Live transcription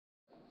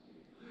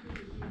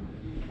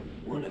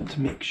wanted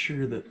to make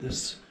sure that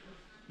this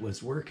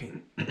was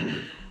working.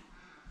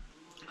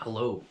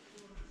 Hello.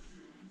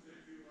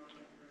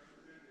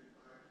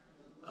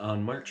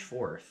 On March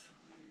 4th,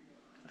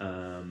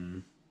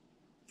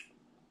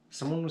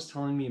 someone was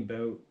telling me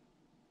about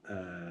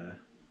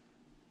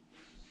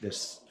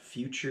this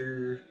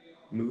future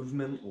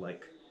movement,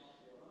 like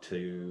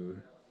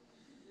to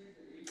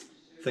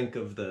think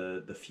of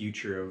the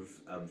future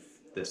of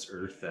this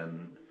earth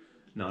and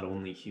not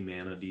only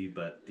humanity,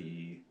 but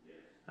the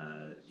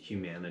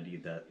humanity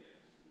that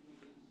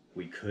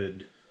we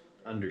could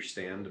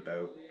understand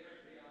about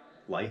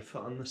life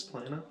on this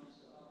planet.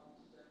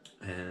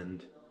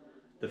 And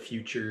the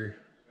future,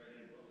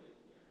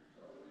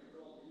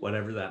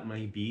 whatever that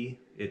might be,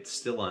 it's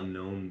still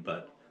unknown,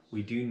 but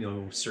we do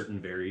know certain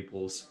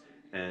variables,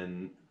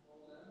 and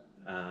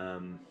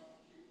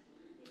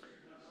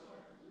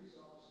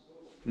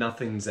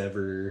nothing's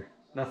ever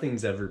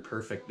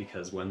perfect,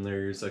 because when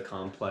there's a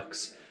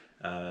complex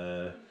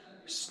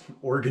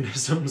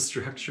organism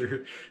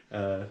structure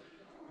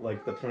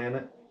like the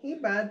planet. Hey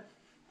bud.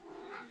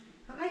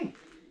 Hi.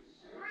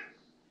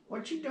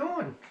 What you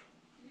doing?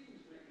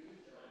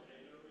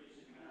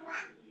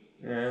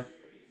 Yeah.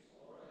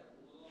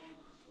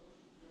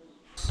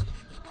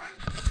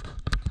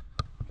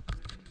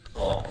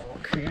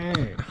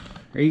 Okay.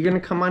 Are you gonna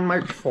come on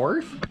March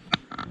 4th?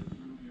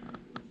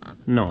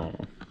 No.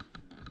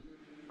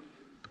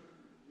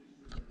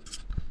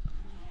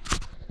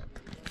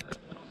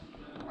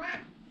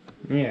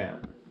 Yeah.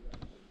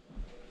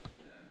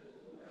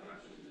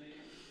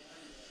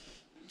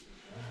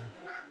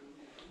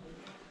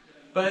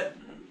 But,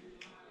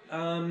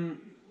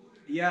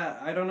 yeah,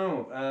 I don't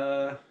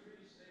know.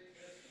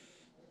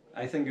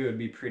 I think it would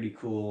be pretty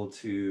cool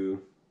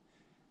to...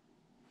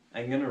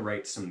 I'm gonna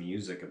write some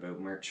music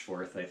about March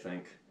 4th, I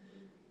think.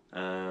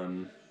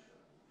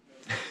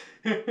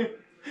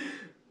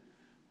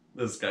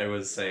 This guy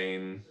was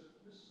saying,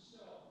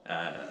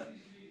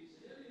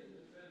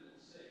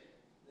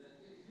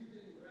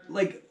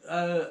 like,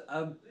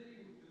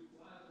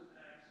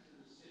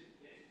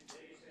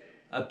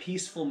 a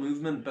peaceful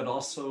movement, but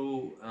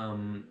also,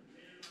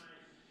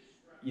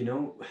 you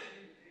know,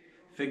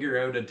 figure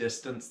out a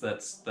distance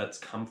that's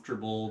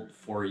comfortable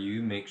for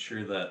you. Make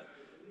sure that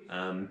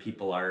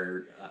people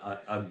are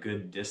a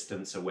good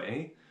distance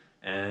away,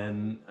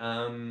 and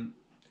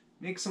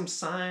make some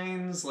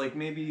signs, like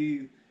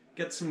maybe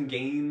get some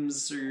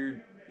games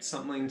or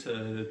something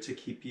to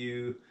keep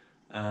you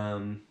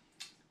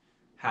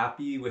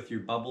happy with your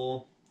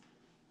bubble.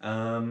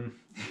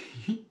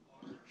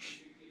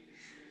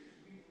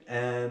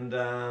 And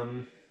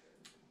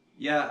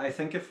yeah, I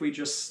think if we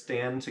just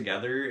stand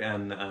together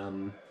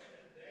and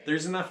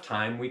there's enough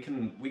time, we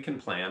can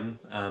plan.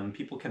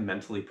 People can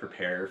mentally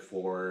prepare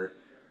for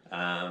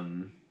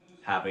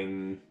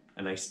having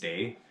a nice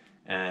day,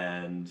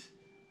 and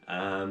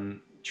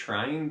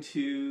trying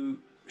to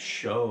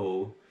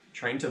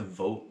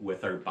vote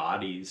with our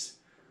bodies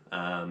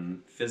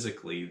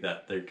physically,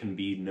 that there can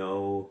be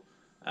no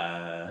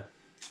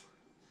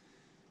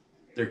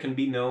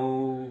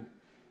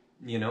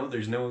you know,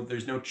 there's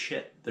no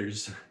chit.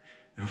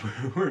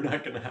 We're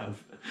not gonna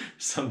have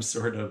some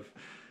sort of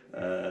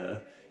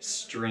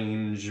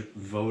strange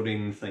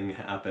voting thing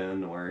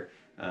happen, or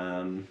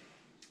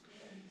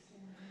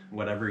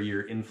whatever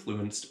you're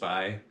influenced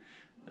by.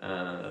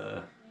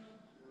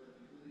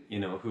 You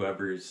know,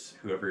 whoever's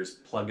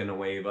plugging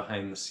away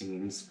behind the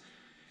scenes.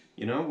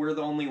 You know, we're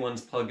the only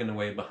ones plugging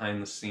away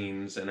behind the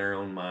scenes in our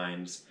own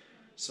minds.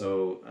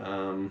 So,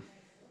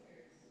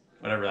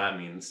 whatever that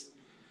means.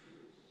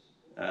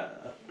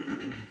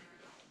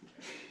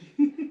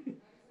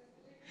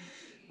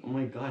 Oh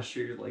my gosh,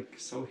 you're like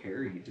so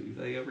hairy. Do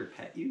they ever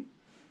pet you?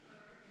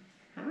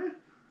 Huh?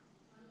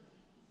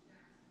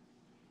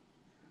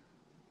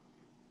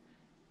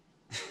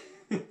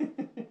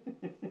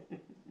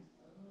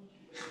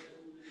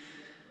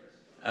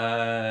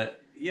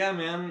 Yeah,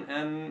 man,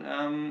 and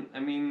I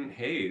mean,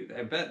 hey,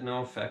 I bet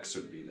NoFX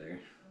would be there.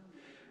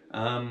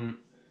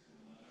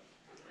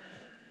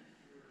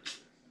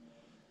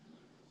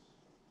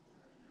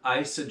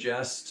 I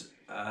suggest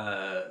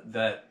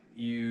that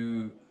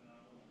you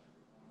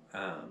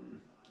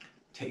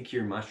take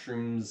your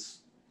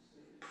mushrooms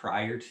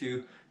prior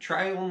to.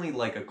 Try only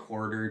like a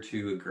quarter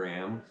to a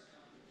gram.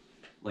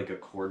 Like a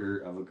quarter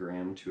of a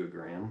gram to a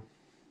gram.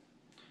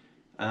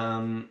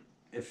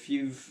 If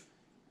you've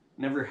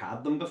never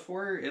had them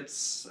before,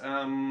 it's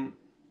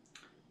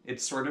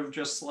sort of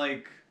just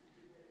like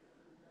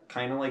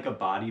kind of like a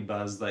body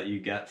buzz that you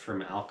get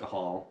from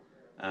alcohol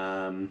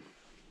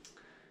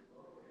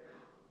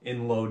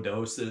in low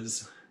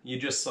doses. You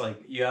just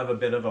like, you have a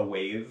bit of a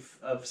wave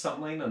of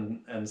something,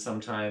 and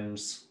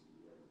sometimes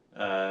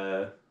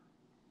I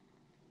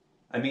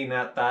mean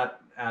at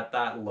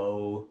that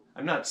low,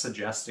 I'm not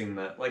suggesting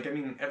that, like, I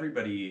mean,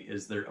 everybody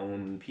is their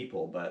own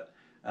people, but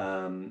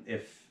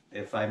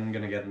if I'm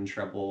gonna get in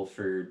trouble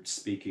for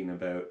speaking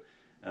about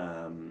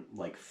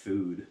like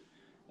food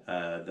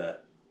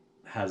that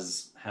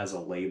has a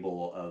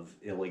label of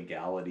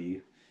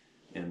illegality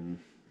in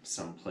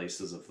some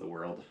places of the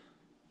world.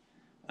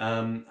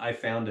 I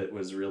found it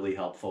was really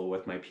helpful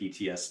with my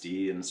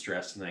PTSD and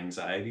stress and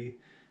anxiety,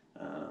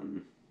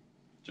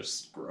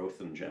 just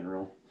growth in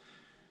general.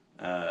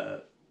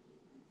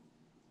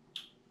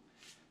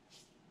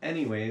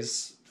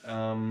 Anyways,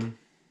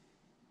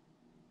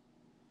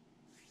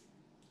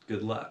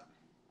 good luck.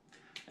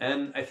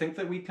 And I think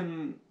that we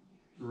can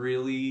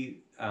really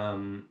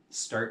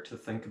start to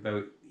think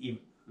about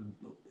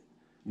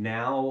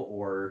now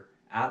or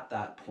at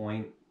that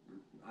point.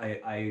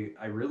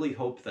 I really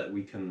hope that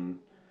we can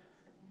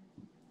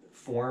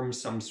form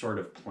some sort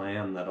of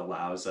plan that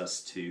allows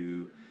us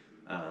to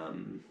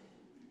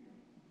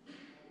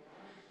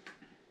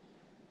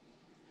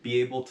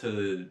be able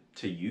to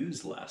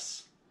use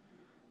less.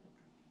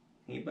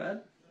 Hey,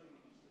 bud?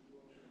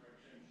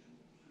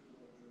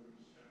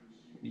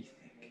 What do you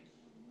think?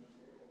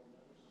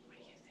 What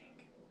do you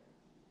think?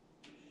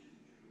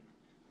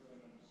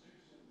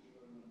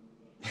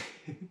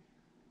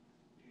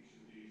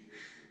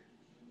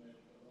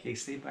 Okay,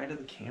 say bye to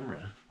the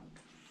camera.